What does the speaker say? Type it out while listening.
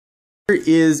Here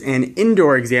is an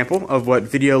indoor example of what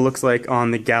video looks like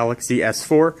on the Galaxy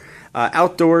S4.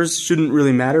 Outdoors shouldn't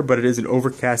really matter, but it is an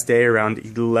overcast day around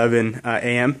 11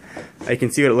 a.m. You can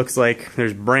see what it looks like.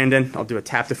 There's Brandon. I'll do a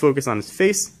tap to focus on his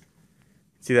face.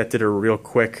 See, that did a real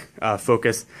quick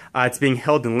focus. It's being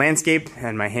held in landscape,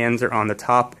 and my hands are on the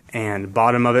top and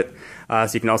bottom of it, so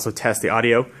you can also test the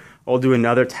audio. I'll do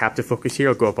another tap to focus here.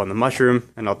 I'll go up on the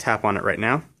mushroom, and I'll tap on it right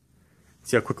now.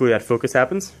 See how quickly that focus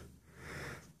happens.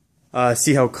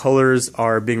 See how colors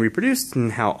are being reproduced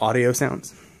and how audio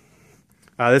sounds.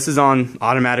 This is on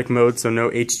automatic mode, so no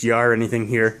HDR or anything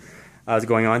here is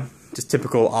going on. Just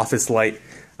typical office light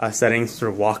settings.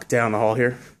 Sort of walk down the hall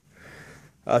here.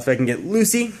 If I can get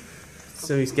Lucy,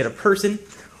 so you get a person,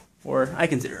 or I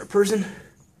consider a person,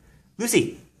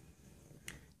 Lucy.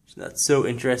 She's not so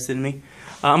interested in me.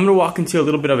 I'm going to walk into a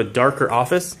little bit of a darker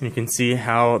office, and you can see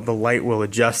how the light will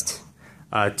adjust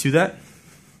to that.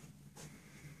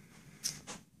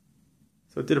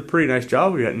 So it did a pretty nice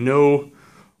job. We got no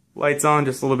lights on,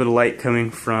 just a little bit of light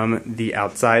coming from the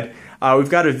outside. We've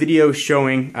got a video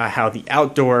showing how the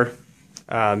outdoor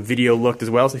video looked as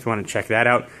well, so if you want to check that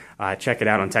out, check it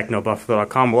out on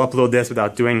technobuffalo.com. We'll upload this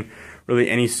without doing really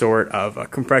any sort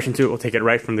of compression to it. We'll take it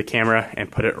right from the camera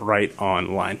and put it right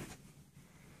online.